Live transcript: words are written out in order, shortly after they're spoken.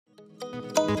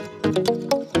And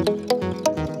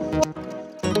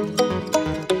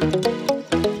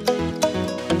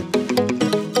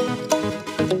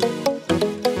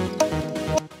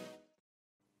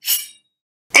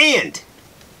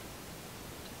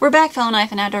we're back, fellow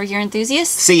knife and outdoor gear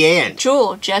enthusiasts. C and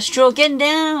Jewel, just Jewel, getting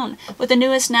down with the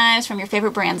newest knives from your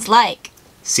favorite brands like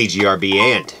CGRB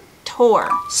and Tor,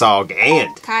 SOG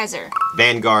and Kaiser,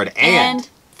 Vanguard and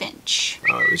Finch.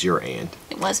 Oh, it was your and.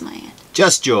 It was my and.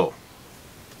 Just Jewel.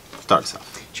 Start us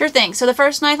off. Sure thing. So the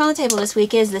first knife on the table this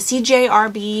week is the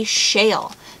CJRB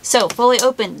Shale. So fully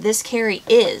opened, this carry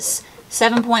is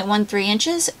 7.13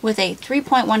 inches with a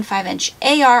 3.15 inch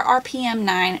AR RPM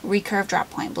 9 recurve drop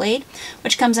point blade,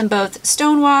 which comes in both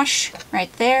stonewash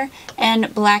right there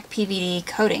and black PVD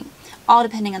coating, all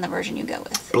depending on the version you go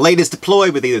with. Blade is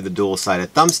deployed with either the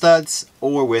dual-sided thumb studs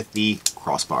or with the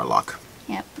crossbar lock.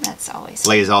 Yep, that's always.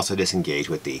 Blade is also disengaged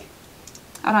with the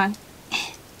Hold on.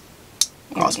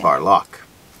 crossbar lock.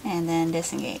 And then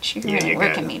disengage. You're There really you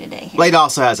working go. me today here. Blade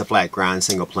also has a flat grind,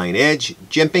 single plane edge,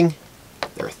 jimping.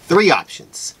 There are 3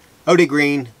 options: OD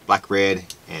green, black red,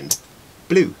 and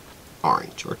blue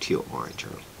orange, or teal orange,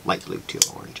 or light blue teal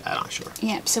orange. I'm not sure.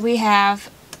 Yep, so we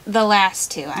have the last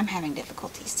two. I'm having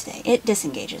difficulties today. It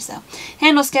disengages though.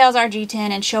 Handle scales are G10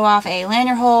 and show off a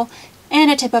lanyard hole and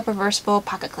a tip-up reversible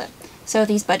pocket clip. So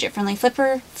these budget-friendly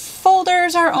flipper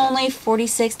folders are only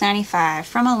 $46.95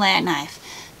 from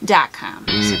AtlantKnife.com.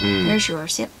 So there's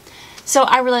yours. Yep. So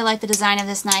I really like the design of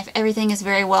this knife. Everything is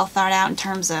very well thought out in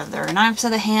terms of the ergonomics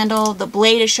of the handle. The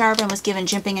blade is sharp and was given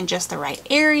jimping in just the right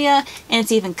area. And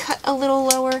it's even cut a little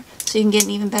lower so you can get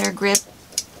an even better grip.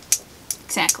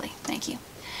 Exactly. Thank you.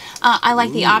 I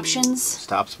like the options.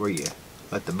 Stops where you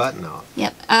let the button off.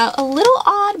 Yep. A little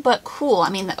odd, but cool. I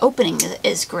mean, the opening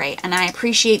is great. And I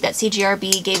appreciate that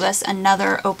CGRB gave us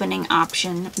another opening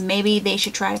option. Maybe they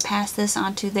should try to pass this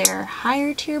onto their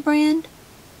higher tier brand,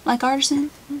 like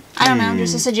Artisan. I don't know.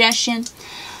 Just a suggestion.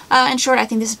 In short, I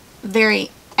think this is a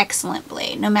very excellent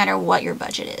blade, no matter what your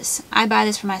budget is. I buy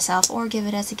this for myself or give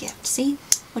it as a gift. See?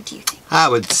 What do you think? I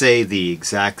would say the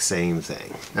exact same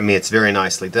thing. I mean, it's very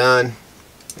nicely done.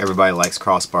 Everybody likes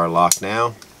crossbar lock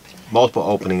now. Multiple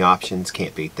opening options,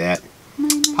 can't beat that.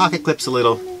 Pocket clip's a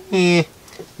little, you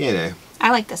know.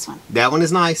 I like this one. That one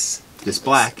is nice, just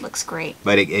black. Looks great.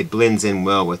 But it blends in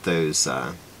well with those,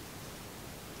 well,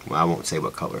 I won't say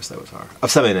what colors those are.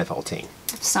 Of some NFL team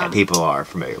that people are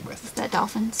familiar with. Is that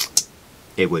Dolphins?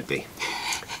 It would be.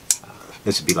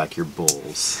 This would be like your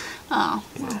Bulls. Oh.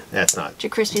 Yeah, Well, that's not. Joe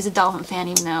Crispy's a Dolphin fan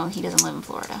even though he doesn't live in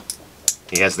Florida.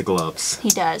 He has the gloves. He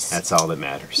does. That's all that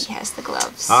matters. He has the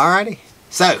gloves. Alrighty.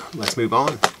 So, let's move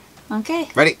on. Okay.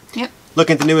 Ready? Yep. Look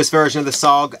at the newest version of the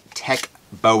SOG Tech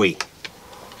Bowie.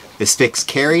 This fixed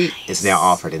carry is now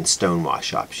offered in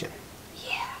stonewash option.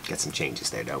 Yeah. Got some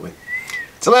changes there, don't we?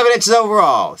 It's 11 inches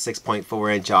overall,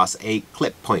 6.4 inch AUS 8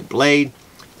 clip point blade.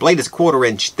 Blade is 1/4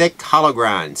 inch thick, hollow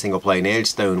grind, single plane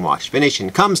edge, stonewash finish,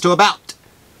 and comes to about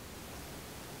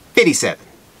 57,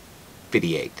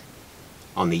 58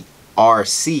 on the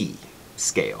RC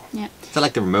scale. Yeah. Is that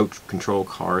like the remote control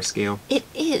car scale? It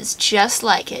is just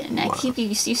like it, and Wow.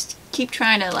 you keep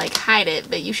trying to like hide it,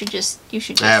 but you should just.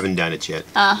 I haven't done it yet.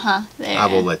 There. I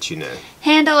will let you know.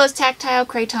 Handle is tactile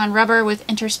craton rubber with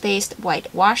interspaced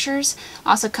white washers.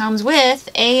 Also comes with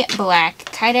a black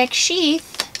Kydex sheath.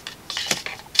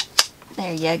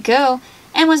 There you go.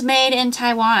 And was made in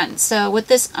Taiwan. So with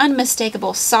this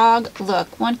unmistakable SOG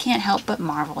look, one can't help but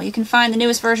marvel. You can find the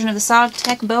newest version of the SOG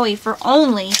Tech Bowie for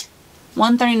only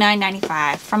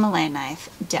 $139.95 from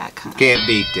AtlantKnife.com. Can't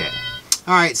beat that.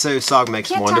 Alright, so SOG makes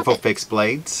Can't wonderful top it. fixed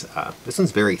blades. This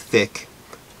one's very thick.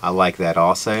 I like that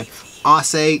also.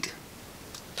 AUS 8,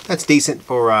 that's decent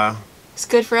for It's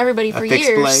good for everybody a for fixed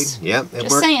years. blade. Yep, it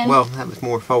Just worked. saying. Well, that was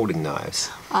more folding knives.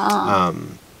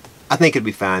 I think it'd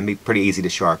be fine. Be pretty easy to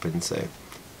sharpen, so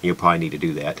you'll probably need to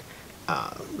do that.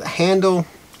 The handle,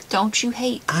 Don't you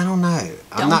hate? I don't know.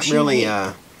 I'm Don't not you really.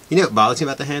 hate? You know what bothers me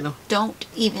about the handle? Don't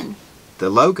even. The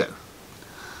logo.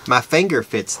 My finger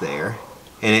fits there,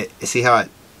 and see how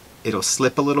it'll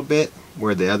slip a little bit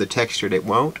where the other texture it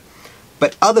won't.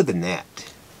 But other than that,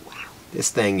 Wow. this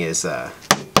thing is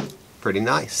pretty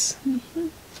nice.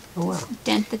 Oh wow!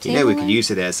 Dent the table. You know we could in.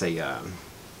 use it as a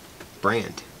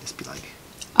brand. Just be like,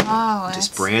 Oh,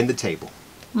 just that's- brand the table.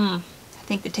 I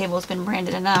think the table has been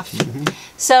branded enough.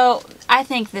 So I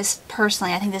think this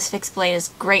fixed blade is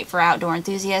great for outdoor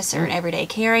enthusiasts or an everyday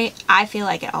carry. I feel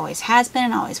like it always has been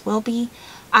and always will be.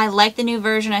 I like the new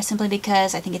version simply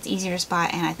because I think it's easier to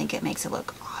spot and I think it makes it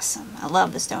look awesome. I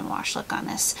love the stonewash look on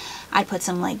this. I'd put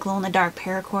some like glow-in-the-dark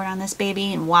paracord on this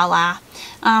baby and voila.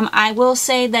 I will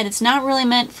say that it's not really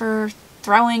meant for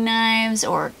throwing knives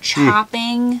or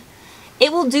chopping.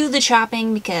 It will do the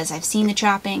chopping because I've seen the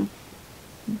chopping.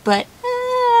 But,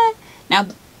 now,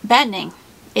 bending,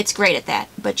 it's great at that.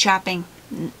 But chopping,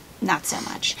 not so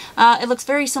much. It looks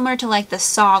very similar to like the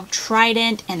SOG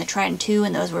Trident and the Trident 2,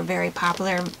 and those were very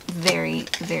popular. Very,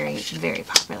 very, very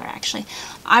popular, actually.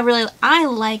 I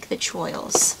like the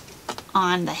choils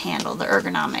on the handle, the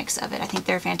ergonomics of it. I think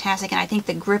they're fantastic, and I think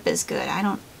the grip is good. I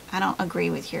don't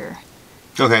agree with your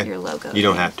logo. You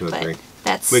don't have to agree.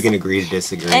 We can agree to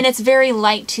disagree. And it's very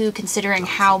light too, considering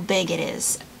how big it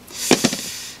is.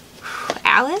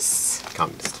 Alice?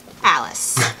 Communist.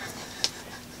 Alice.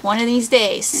 One of these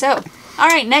days. So,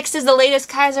 alright, next is the latest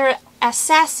Kaiser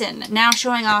Assassin, now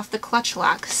showing off the clutch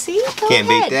lock. See? Can't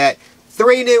beat that.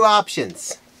 3 new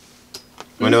options.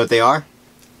 Want to know what they are?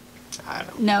 I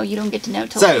don't know. No, you don't get to know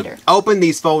till later. Open.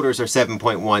 These folders are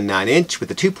 7.19 inch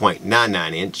with a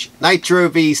 2.99 inch Nitro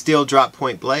V steel drop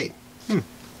point blade.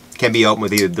 Can be opened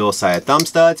with either dual-sided thumb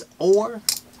studs or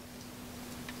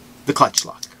the clutch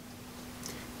lock.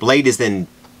 Blade is then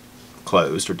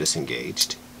closed or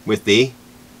disengaged with the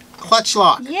clutch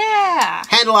lock. Yeah!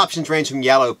 Handle options range from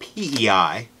yellow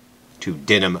PEI to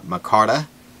denim micarta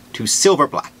to silver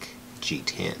black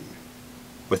G10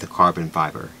 with a carbon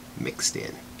fiber mixed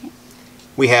in.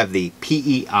 We have the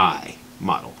PEI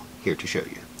model here to show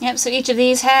you. Yep, so each of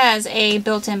these has a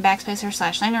built-in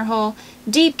backspacer / lanyard hole,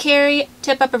 deep carry,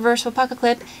 tip-up reversible pocket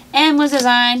clip, and was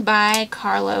designed by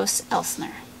Carlos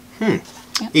Elsner. Yep.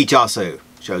 Each also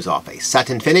shows off a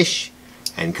satin finish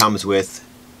and comes with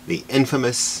the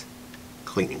infamous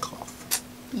cleaning cloth.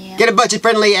 Yeah. Get a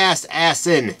budget-friendly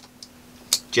assassin.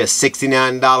 Just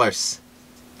 $69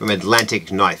 from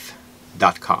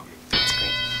AtlanticKnife.com. That's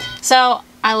great. So,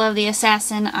 I love the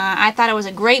Assassin. I thought it was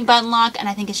a great button lock, and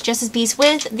I think it's just as beast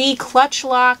with the clutch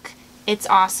lock. It's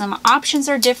awesome. Options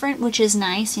are different, which is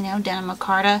nice. You know, denim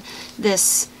micarta,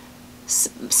 this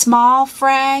small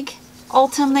frag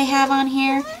Ultim they have on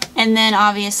here, and then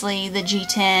obviously the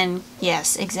G10.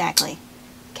 Yes, exactly.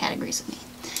 Cat agrees with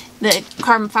me. The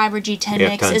carbon fiber G10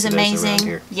 mix is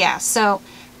amazing. Yeah. So,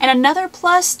 and another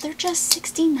plus, they're just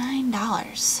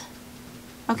 $69.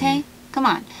 Okay, come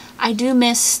on. I do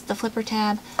miss the flipper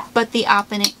tab, but the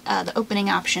opening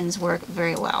options work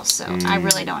very well, so I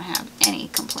really don't have any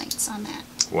complaints on that.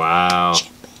 Wow.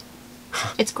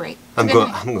 It's great. I'm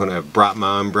going to have brought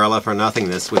my umbrella for nothing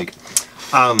this week.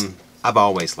 I've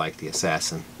always liked the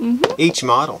Assassin. Each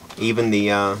model, even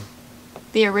the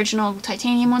original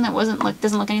titanium one that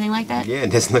doesn't look anything like that. Yeah,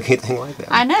 it doesn't look anything like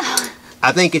that. I know.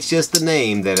 I think it's just the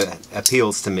name that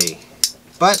appeals to me.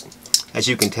 But as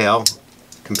you can tell,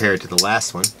 compared to the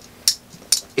last one,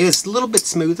 it is a little bit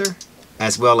smoother,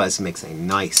 as well as makes a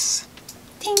nice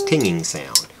tinging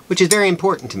sound, which is very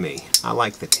important to me. I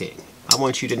like the ting. I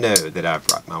want you to know that I've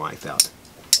brought my life out.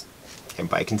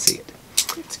 Everybody can see it.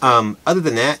 Other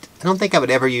than that, I don't think I would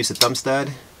ever use a thumb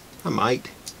stud. I might.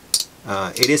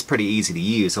 It is pretty easy to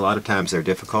use. A lot of times they're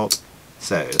difficult,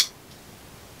 so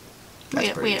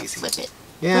that's pretty easy. Flip it.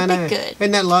 Yeah, flip it good.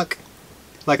 Isn't that luck?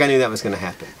 Like I knew that was going to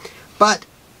happen. But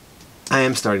I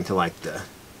am starting to like the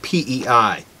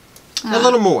PEI a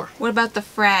little more. What about the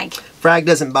frag? Frag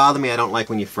doesn't bother me. I don't like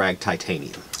when you frag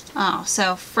titanium. Oh,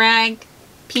 so frag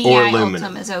PEI or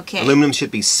aluminum. Ultim is okay. Aluminum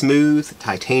should be smooth.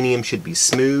 Titanium should be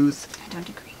smooth. I don't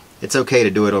agree. It's okay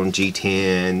to do it on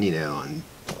G10, you know, on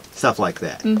stuff like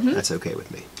that. That's okay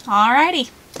with me. Alrighty.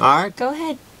 All right. Go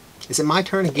ahead. Is it my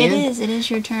turn again? It is. It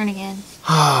is your turn again.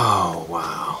 Oh,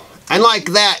 wow. And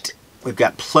like that, we've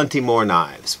got plenty more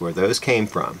knives where those came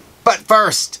from. But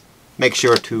first, make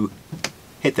sure to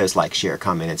hit those like, share,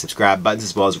 comment, and subscribe buttons,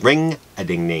 as well as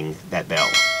ring-a-ding-ding that bell.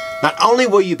 Not only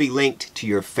will you be linked to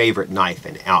your favorite knife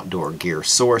and outdoor gear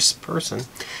source person,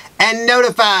 and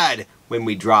notified when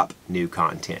we drop new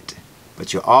content,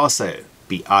 but you'll also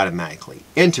be automatically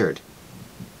entered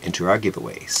into our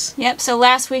giveaways. Yep, so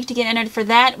last week to get entered for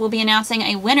that, we'll be announcing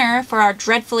a winner for our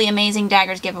Dreadfully Amazing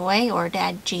Daggers giveaway, or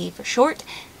DADG for short,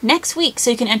 next week. So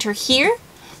you can enter here,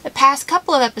 the past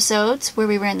couple of episodes where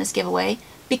we ran this giveaway,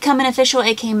 become an official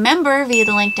AK member via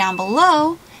the link down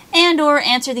below, and or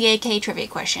answer the AK trivia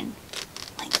question.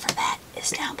 Link for that is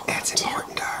down below. That's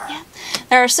important to her. Yeah.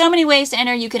 There are so many ways to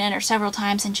enter. You can enter several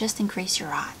times and just increase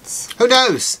your odds. Who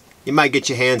knows? You might get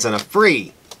your hands on a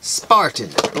free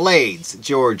Spartan Blades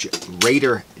George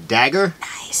Raider dagger.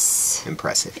 Nice.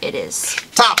 Impressive. It is.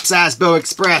 Top size bow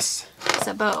express.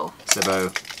 Sabot.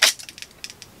 Sabot.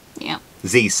 Yep.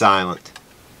 Z silent.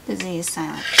 The Z is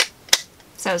silent.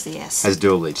 So's the S. Has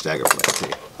dual edge dagger blade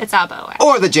too. It's all bow. Actually.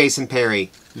 Or the Jason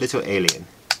Perry Little Alien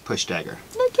push dagger.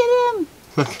 Look at him.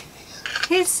 Look.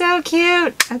 He's so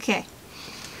cute. Okay.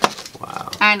 Wow.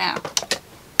 I know.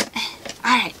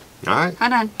 All right.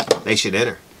 Hold on. They should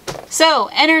enter. So,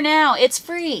 enter now. It's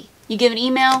free. You give an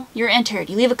email, you're entered.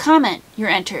 You leave a comment, you're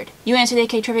entered. You answer the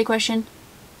AK trivia question,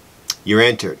 you're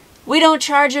entered. We don't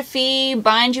charge a fee,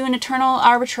 bind you in eternal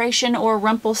arbitration, or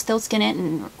Rumpelstiltskin it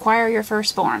and require your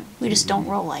firstborn. We just don't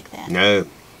roll like that. No.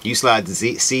 You slide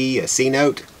the a C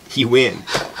note, you win.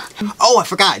 Oh, I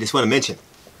forgot. I just want to mention.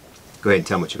 Go ahead and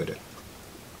tell me what you're going to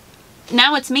do.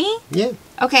 Now it's me? Yeah.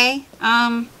 Okay.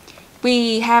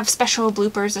 We have special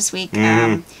bloopers this week.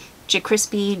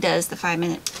 Crispy does the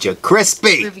 5-minute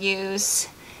Crispy reviews,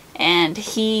 and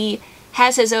he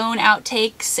has his own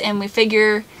outtakes, and we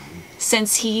figure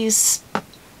since he's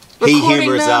he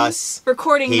humors us,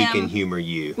 recording he them, can humor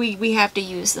you. We have to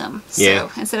use them. So yeah.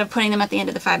 Instead of putting them at the end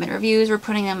of the 5-minute reviews, we're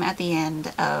putting them at the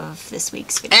end of this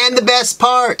week's video. And the best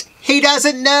part, he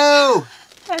doesn't know.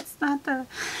 That's not the...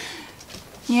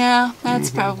 Yeah, that's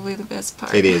probably the best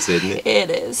part. It is, isn't it? It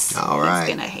is. All right.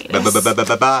 He's gonna hate us.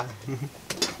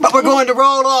 But we're going to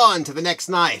roll on to the next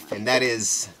knife, and that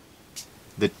is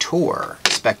the Tor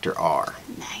Spectre R.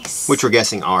 Nice. Which we're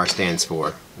guessing R stands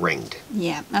for ringed.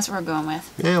 Yeah, that's what we're going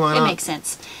with. Yeah, why not? It makes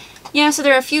sense. Yeah, so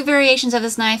there are a few variations of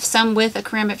this knife, some with a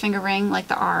karambit finger ring, like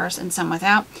the R's, and some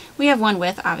without. We have one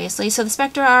with, obviously. So the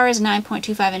Spectre R is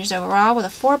 9.25 inches overall with a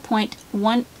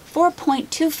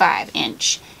 4.25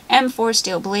 inch M4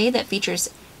 steel blade that features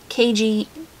KG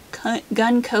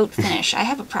gun coat finish. I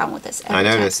have a problem with this. I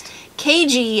noticed.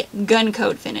 KG gun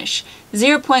coat finish.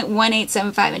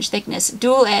 0.1875 inch thickness,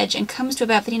 dual edge, and comes to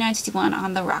about 59.61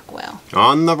 on the Rockwell.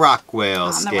 On the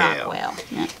Rockwell scale. On the Rockwell.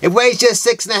 Yeah. It weighs just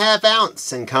 6.5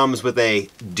 ounces and comes with a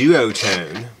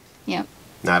duotone. Yep.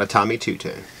 Not a Tommy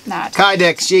two-tone. Not.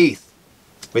 Kydex sheath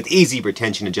with easy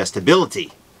retention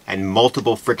adjustability and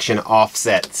multiple friction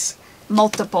offsets.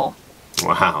 Multiple.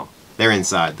 Wow. They're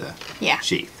inside the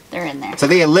sheath. They're in there. So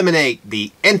they eliminate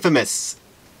the infamous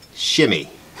shimmy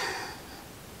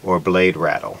or blade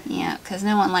rattle. Yeah, because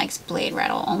no one likes blade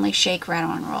rattle, only shake,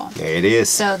 rattle, and roll. There it is.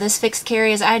 So this fixed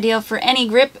carry is ideal for any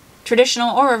grip,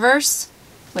 traditional or reverse,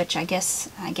 which I guess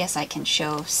I can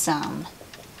show some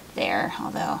there,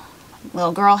 although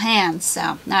little girl hands,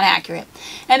 so not accurate.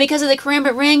 And because of the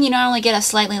karambit ring, you not only get a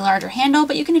slightly larger handle,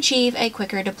 but you can achieve a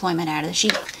quicker deployment out of the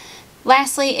sheath.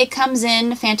 Lastly, it comes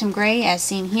in Phantom Gray, as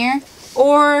seen here,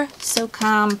 or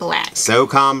SOCOM Black.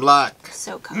 SOCOM Black.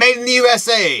 SOCOM. Made in the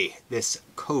USA. This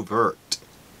covert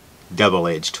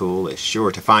double-edged tool is sure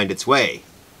to find its way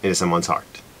into someone's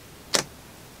heart.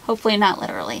 Hopefully not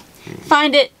literally.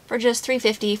 Find it for just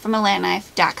 $3.50 from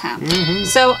AtlanticKnife.com.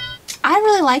 So I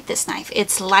really like this knife.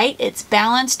 It's light, it's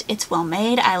balanced, it's well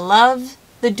made. I love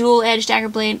the dual-edged dagger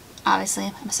blade.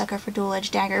 Obviously, I'm a sucker for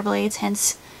dual-edged dagger blades,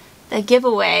 hence the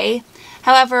giveaway.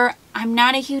 However, I'm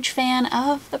not a huge fan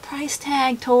of the price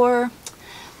tag Tor,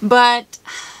 but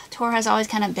Tor has always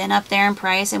kind of been up there in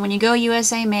price, and when you go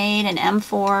USA made and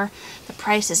M4, the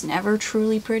price is never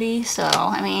truly pretty. So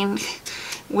I mean,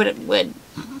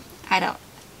 I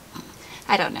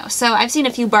don't know. So I've seen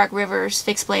a few Bark Rivers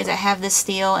fixed blades that have this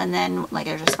steel, and then like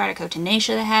there's a Spyderco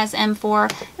Tenacia that has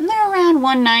M4, and they're around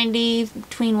 190,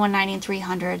 between 190 and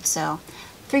 300. So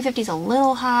 $350 is a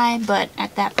little high, but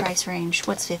at that price range,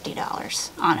 what's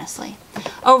 $50, honestly?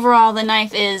 Overall, the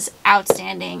knife is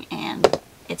outstanding, and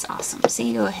it's awesome.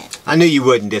 See, go ahead. I knew you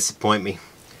wouldn't disappoint me.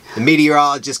 The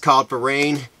meteorologist called for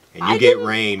rain, and you get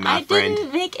rain, my friend. I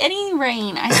didn't make any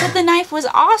rain. I said the knife was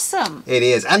awesome. It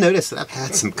is. I noticed that I've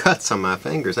had some cuts on my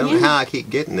fingers. I don't know how I keep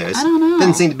getting those. I don't know.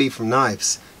 Doesn't seem to be from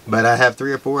knives, but I have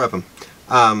 3 or 4 of them.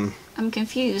 I'm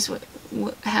confused.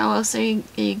 How else are you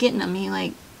getting them? You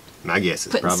like... I guess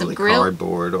it's probably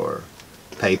cardboard or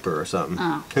paper or something.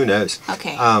 Oh. Who knows?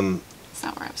 Okay. That's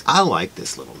not where I was going. I like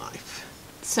this little knife.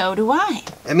 So do I.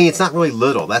 I mean, it's not really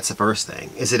little. That's the first thing.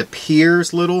 Is it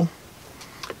appears little?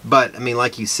 But, I mean,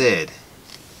 like you said.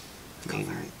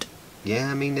 Covert. Yeah,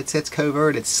 I mean, it's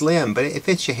covert. It's slim, but it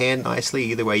fits your hand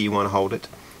nicely either way you want to hold it.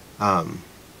 And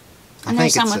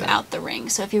there's some without the ring.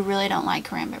 So if you really don't like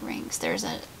karambit rings, there's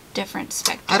a different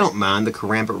spectrum. I don't mind the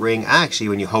karambit ring. I actually,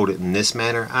 when you hold it in this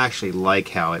manner, I actually like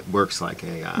how it works like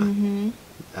a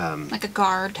like a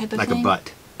guard type of like thing. a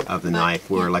butt of the knife,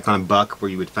 where like on a buck, where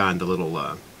you would find the little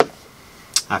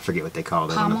I forget what they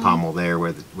call it on the pommel there,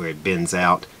 where it bends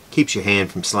out, keeps your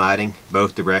hand from sliding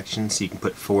both directions, so you can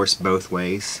put force both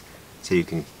ways, so you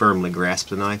can firmly grasp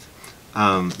the knife.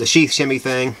 The sheath shimmy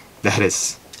thing, that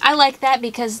is. I like that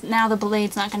because now the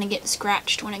blade's not going to get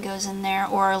scratched when it goes in there,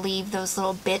 or leave those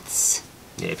little bits.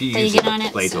 Yeah, if you use it, the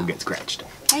blades will get scratched.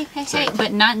 Hey,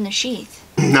 but not in the sheath.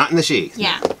 Not in the sheath.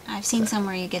 Yeah, I've seen some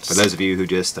where you get for those of you who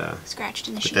just scratched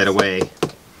in the sheath. Put that away.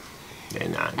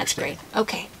 Then I understand. That's great.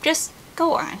 Okay, just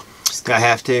go on. I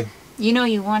have to? You know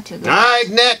you want to. All right,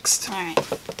 next. All right.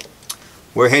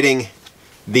 We're hitting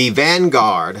the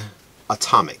Vanguard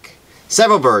Atomic.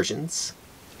 Several versions,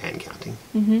 and counting.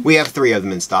 We have 3 of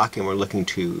them in stock, and we're looking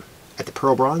at the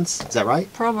Pearl Bronze. Is that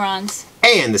right? Pearl Bronze.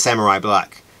 And the Samurai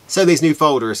Black. So these new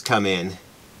folders come in.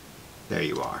 There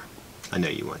you are. I know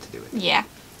you want to do it. Yeah.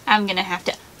 I'm going to have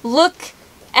to. Look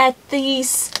at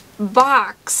these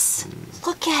box.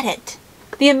 Look at it.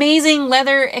 The amazing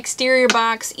leather exterior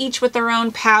box, each with their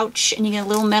own pouch, and you get a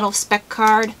little metal spec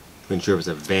card. Wasn't sure if it was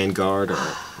a Vanguard or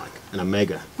like an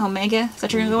Omega. Omega? Is that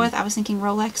what you're going to go with? I was thinking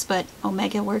Rolex, but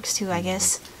Omega works too, I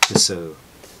guess. Dassault.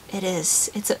 It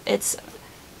is.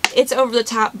 It's over the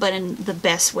top, but in the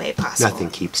best way possible.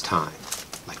 Nothing keeps time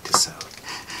like Dassault.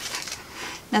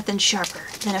 Nothing sharper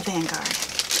than a Vanguard.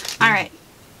 All right.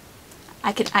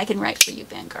 I can write for you,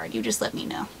 Vanguard. You just let me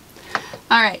know.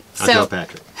 All right. I'll tell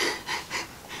Patrick.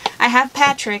 I have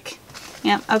Patrick.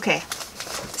 Yep. Okay.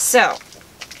 So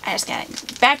I just got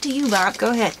it. Back to you, Bob.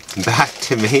 Go ahead. Back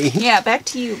to me. Yeah, back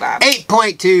to you, Bob.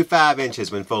 8.25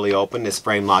 inches when fully open. This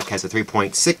frame lock has a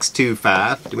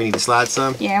 3.625. Do we need to slide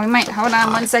some? Yeah, we might. Hold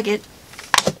on 1 second.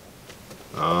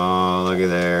 Oh, look at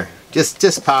there.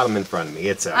 Just pile them in front of me.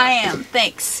 It's all right. I am.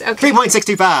 Thanks. Okay.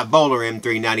 3.625 Bowler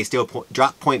M390 steel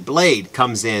drop point blade.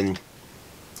 Comes in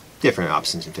different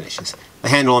options and finishes. The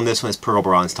handle on this one is Pearl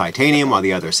Bronze Titanium, while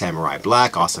the other is Samurai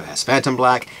Black. Also has Phantom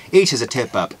Black. Each has a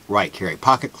tip-up right carry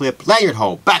pocket clip, lanyard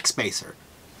hole, backspacer,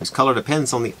 whose color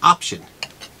depends on the option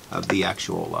of the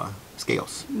actual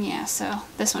scales. Yeah, so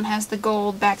this one has the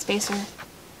gold backspacer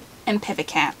and pivot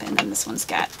cap, and then this one's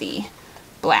got the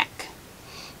black.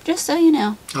 Just so you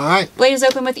know. All right. Blade is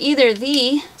open with either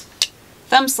the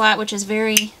thumb slot, which is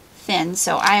very thin,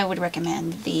 so I would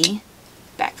recommend the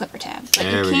back flipper tab.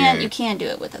 But you can do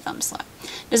it with a thumb slot.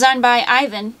 Designed by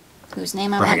Ivan, whose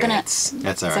name I'm not gonna.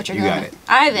 That's all right. You got it.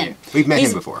 Ivan. Yeah. We've met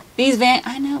him before.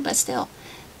 I know, but still.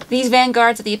 These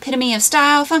Vanguards are the epitome of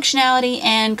style, functionality,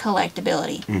 and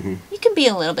collectability. You can be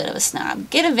a little bit of a snob.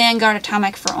 Get a Vanguard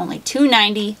Atomic for only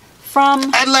 $290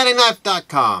 from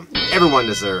AtlanticKnife.com. Everyone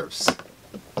deserves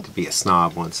to be a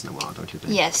snob once in a while, don't you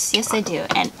think? Yes, they do.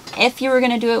 And if you were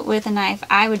going to do it with a knife,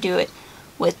 I would do it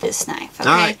with this knife. Okay?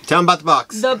 All right, tell them about the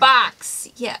box. The box.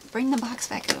 Yeah, bring the box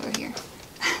back over here.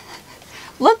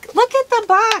 Look at the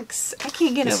box. I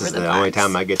can't get over the box. This is the only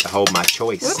time I get to hold my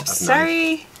choice of knife.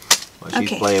 Sorry. While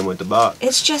she's playing with the box.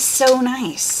 It's just so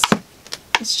nice.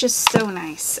 It's just so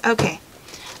nice. Okay.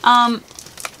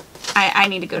 I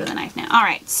need to go to the knife now. All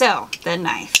right, so the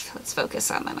knife. Let's focus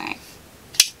on the knife.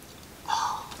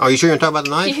 Oh, you sure you're going to talk about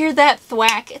the knife? You hear that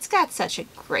thwack? It's got such a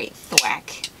great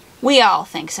thwack. We all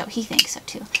think so. He thinks so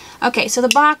too. Okay, so the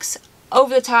box,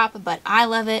 over the top, but I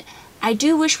love it. I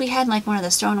do wish we had like one of the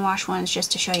Stonewash ones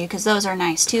just to show you, because those are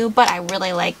nice too, but I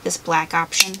really like this black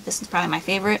option. This is probably my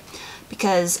favorite,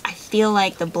 because I feel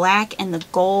like the black and the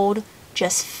gold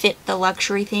just fit the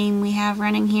luxury theme we have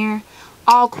running here.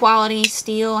 All quality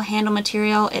steel handle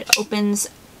material. It opens.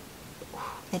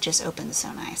 It just opens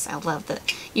so nice. I love the.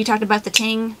 You talked about the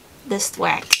ting. This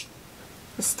thwack.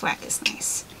 This thwack is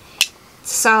nice.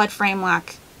 Solid frame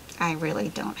lock. I really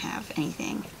don't have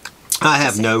anything. I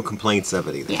have no complaints of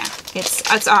it either. Yeah,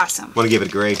 it's awesome. Want to give it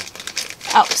a grade?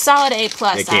 Oh, solid A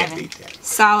plus. It can't beat that.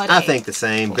 Solid A. I think the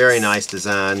same. Very nice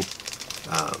design.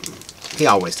 He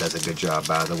always does a good job,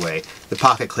 by the way. The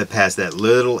pocket clip has that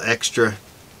little extra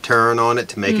turn on it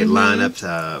to make it line up,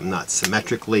 not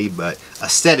symmetrically, but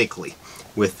aesthetically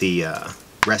with the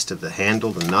rest of the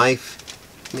handle, the knife.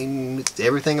 I mean,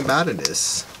 everything about it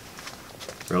is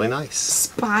really nice.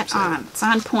 Spot on. It's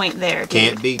on point there, dude.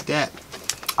 Can't beat that.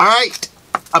 All right,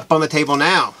 up on the table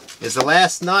now is the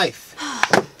last knife.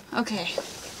 Okay.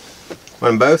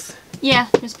 Want them both? Yeah,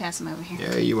 just pass them over here.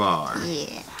 There you are.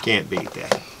 Yeah. Can't beat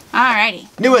that. Alrighty.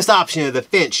 Newest option of the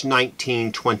Finch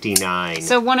 1929.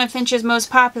 So one of Finch's most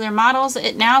popular models.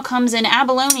 It now comes in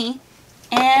abalone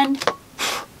and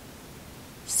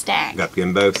stag. Got to get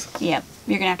them both? Yep.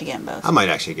 You're going to have to get them both. I might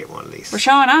actually get one of these. We're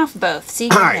showing off both. See,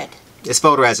 go ahead. This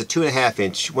folder has a 2.5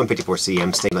 inch 154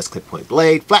 cm stainless clip point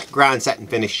blade, flat grind satin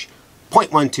finish,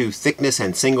 0.12 thickness,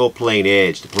 and single plain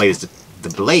edge. The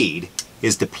blade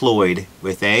is deployed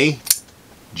with a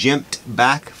jimped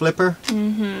back flipper.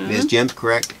 It is jimped,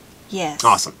 correct? Yes.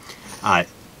 Awesome. Does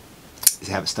it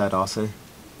have a stud also?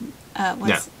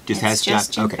 No, just has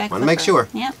stud. Okay, want to make sure.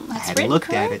 Yep, I hadn't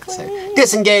looked at it. So.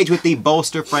 Disengage with the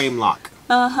bolster frame lock.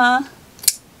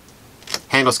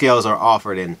 Handle scales are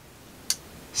offered in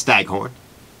staghorn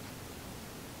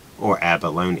or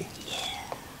abalone,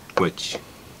 which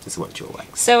is what you'll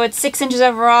like. So it's 6 inches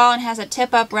overall and has a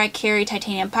tip-up right carry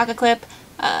titanium pocket clip.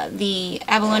 The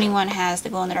abalone one has the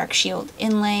glow-in-the-dark shield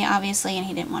inlay, obviously, and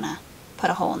he didn't want to put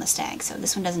a hole in the stag. So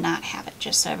this one does not have it,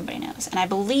 just so everybody knows. And I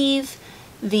believe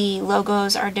the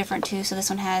logos are different too. So this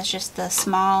one has just the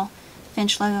small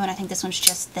finch logo, and I think this one's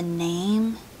just the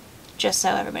name, just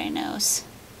so everybody knows.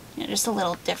 You know, just a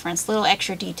little difference, little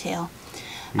extra detail.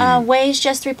 Weighs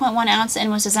just 3.1 ounce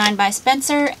and was designed by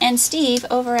Spencer and Steve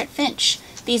over at Finch.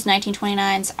 These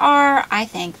 1929s are, I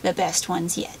think, the best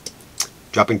ones yet.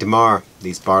 Dropping tomorrow,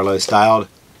 these Barlow-styled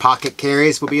pocket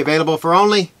carries will be available for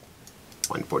only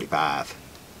 $145.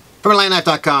 From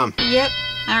AtlantaKnife.com. Yep.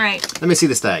 All right. Let me see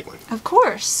the stag one. Of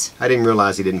course. I didn't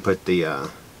realize he didn't put the,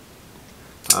 oh,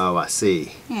 I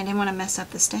see. Yeah, I didn't want to mess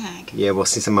up the stag. Yeah, well,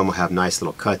 see, some of them will have nice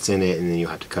little cuts in it, and then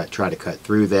you'll have to try to cut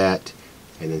through that,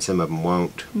 and then some of them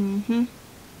won't. Mm-hmm.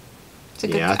 It's a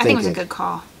good, Yeah, I think it was a good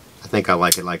call. I think I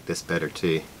like it like this better,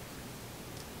 too.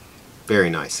 Very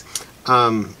nice.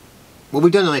 Well,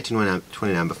 we've done the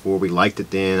 1929 before. We liked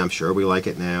it then. I'm sure we like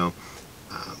it now.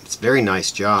 It's a very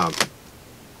nice job.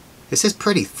 This is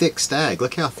pretty thick stag.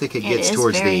 Look how thick it gets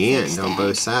towards the end on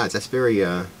both sides. That's very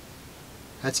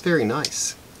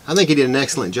nice. I think he did an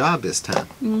excellent job this time.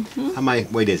 He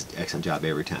does an excellent job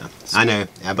every time. I know,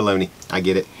 abalone. I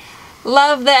get it.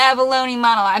 Love the abalone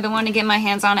model. I've been wanting to get my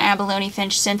hands on an abalone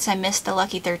finch since I missed the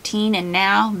Lucky 13, and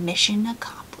now mission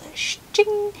accomplished.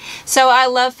 Ching. So I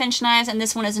love finch knives, and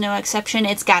this one is no exception.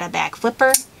 It's got a back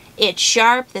flipper. It's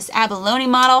sharp. This abalone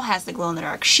model has the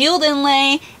glow-in-the-dark shield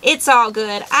inlay. It's all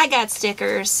good. I got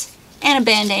stickers and a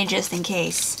band-aid just in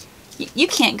case. You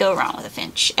can't go wrong with a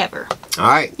finch, ever. All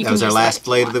right, that was our last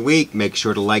blade of the week. Make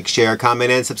sure to like, share,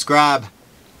 comment, and subscribe,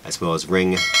 as well as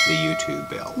ring the YouTube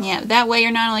bell. Yeah, that way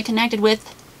you're not only connected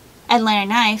with Atlanta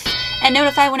Knife and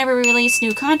notified whenever we release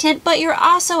new content, but you're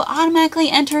also automatically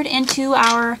entered into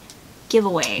our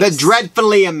giveaways. The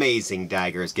dreadfully amazing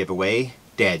daggers giveaway.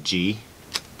 Dad G,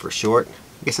 for short.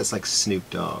 I guess that's like Snoop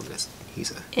Dogg.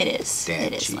 He's a It is.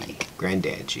 Dad It is G. like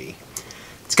Granddad G.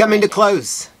 It's coming to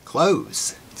close.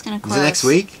 It's gonna close. Is it next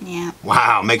week? Yeah.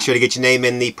 Wow, make sure to get your name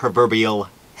in the proverbial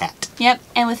hat. Yep,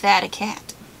 and with that, a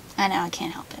cat. I know, I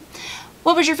can't help it.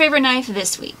 What was your favorite knife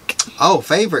this week? Oh,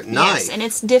 favorite knife. Yes, and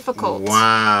it's difficult.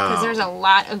 Wow. Because there's a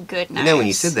lot of good knives. You know, when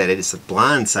you said that, it just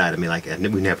blindsided me like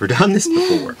we've never done this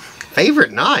before.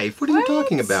 Favorite knife? What are you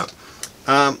talking about?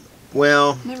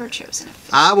 Well, never chosen a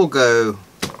favorite. I will go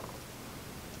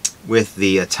with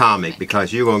the Atomic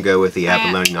because you're going to go with the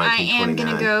Abalone 1929. I am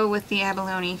going to go with the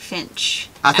Abalone Finch.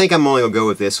 I think I'm only going to go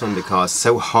with this one because it's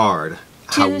so hard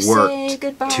I worked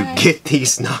to get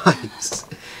these knives.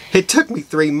 It took me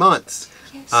 3 months.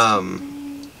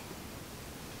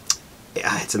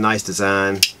 Yeah, it's a nice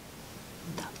design.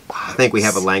 I think we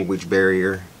have a language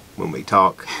barrier when we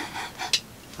talk.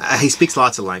 He speaks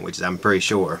lots of languages, I'm pretty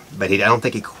sure, but I don't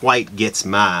think he quite gets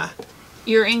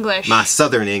your English. My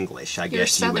Southern English, I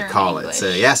guess you would call it.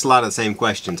 So he asks a lot of the same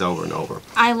questions over and over.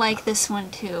 I like this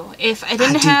one too. If I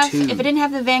didn't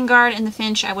have the Vanguard and the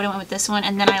Finch, I would have went with this one.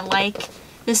 And then I like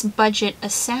this budget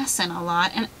Assassin a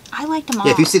lot, and I liked them all.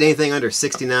 Yeah, if you see anything under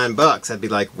 $69, I'd be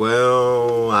like,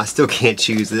 well, I still can't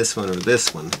choose this one or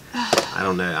this one. I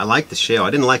don't know. I like the shell. I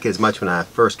didn't like it as much when I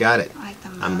first got it. I like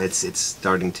them. It's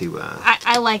starting to.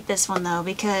 I like this one though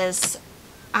because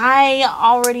I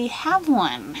already have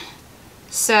one,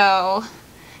 so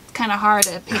it's kind of hard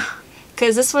to pick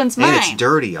because this one's mine. And it's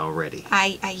dirty already.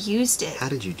 I used it. How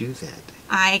did you do that?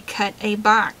 I cut a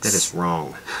box. That is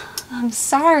wrong. I'm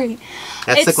sorry.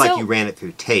 That looks like you ran it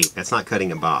through tape. That's not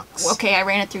cutting a box. Okay, I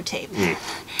ran it through tape.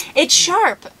 It's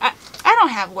sharp. I don't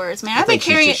have words, man. I think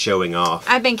she's just showing off.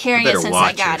 I've been carrying it since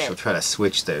I got it. She'll try to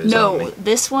switch those on me. No,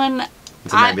 this one.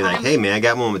 Somebody be like, hey man, I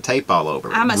got one with tape all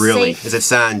over it. Really? Is it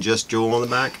signed Just Jewel on the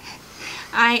back?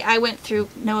 I went through,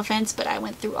 no offense, but I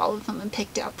went through all of them and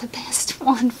picked out the best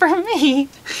one for me.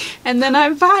 And then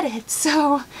I bought it.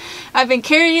 So I've been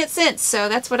carrying it since. So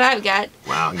that's what I've got.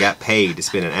 Wow, I got paid to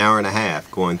spend an hour and a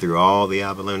half going through all the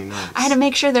abalone knives. I had to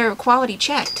make sure they're quality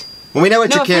checked. Well, we know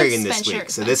what you're carrying this week.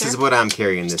 So this is what I'm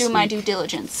carrying this week. Do my due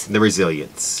diligence. The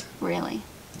Resilience. Really?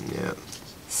 Yeah.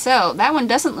 So that one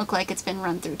doesn't look like it's been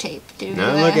run through tape.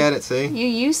 No, look at it, see? You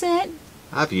use it?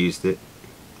 I've used it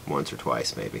once or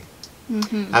twice, maybe.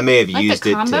 I may have used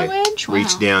it to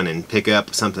reach down and pick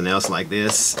up something else like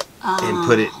this and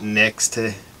put it next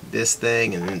to this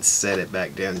thing and then set it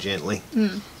back down gently.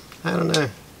 I don't know.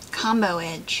 Combo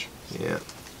edge. Yeah.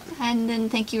 I didn't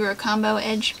think you were a combo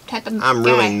edge type of guy. I'm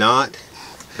really not.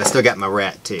 But I still got my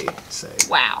rat too. So.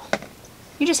 Wow.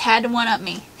 You just had to one-up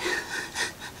me.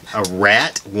 A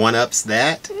rat one-ups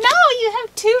that? No, you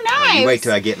have two knives. Well, you wait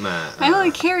till I get my... I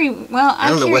only carry... Well, I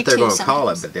don't know what they're going to call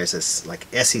it, but there's this like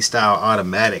Essie-style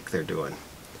automatic they're doing.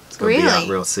 It's going to be out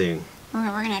real soon.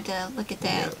 We're gonna have to look at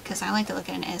that because I like to look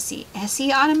at an SE.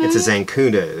 SE automatic? It's a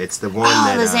Zancudo. It's the one oh,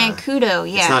 that... the Zancudo,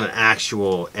 yeah. It's not an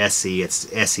actual SE. It's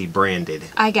SE branded.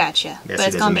 I gotcha. But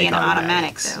it's going to be an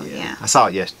automatic, though. Yeah. I saw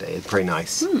it yesterday. It's pretty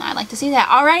nice. I'd like to see that.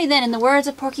 Alrighty then, in the words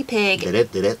of Porky Pig.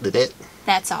 Did it.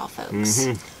 That's all, folks.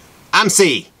 I'm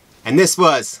C. And this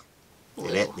was...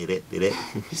 Did it.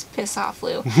 Just piss off,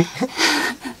 Lou.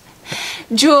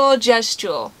 Jewel, just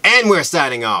Jewel. And we're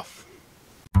signing off.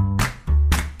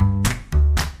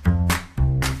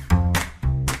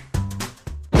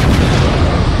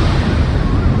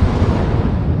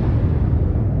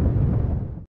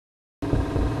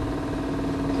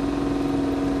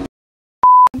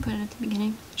 Put it at the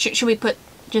beginning. Should we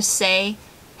just say,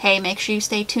 hey, make sure you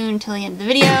stay tuned till the end of the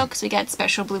video because we got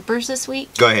special bloopers this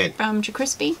week. Go ahead. From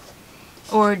Crispy.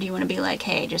 Or do you want to be like,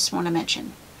 hey, just want to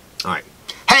mention? All right.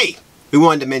 Hey, we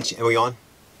wanted to mention. Are we on?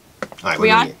 All right.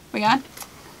 We on? We on?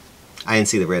 I didn't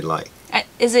see the red light.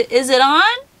 Is it on?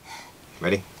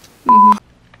 Ready?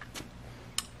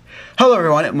 Hello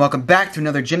everyone and welcome back to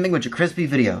another Gymming with your Crispy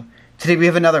video. Today we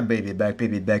have another baby back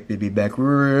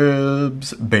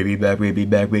ribs. Baby back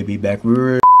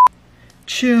ribs.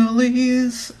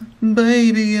 Chili's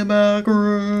baby back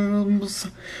ribs.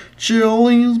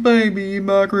 Chili's baby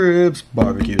back ribs.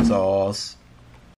 Barbecue sauce.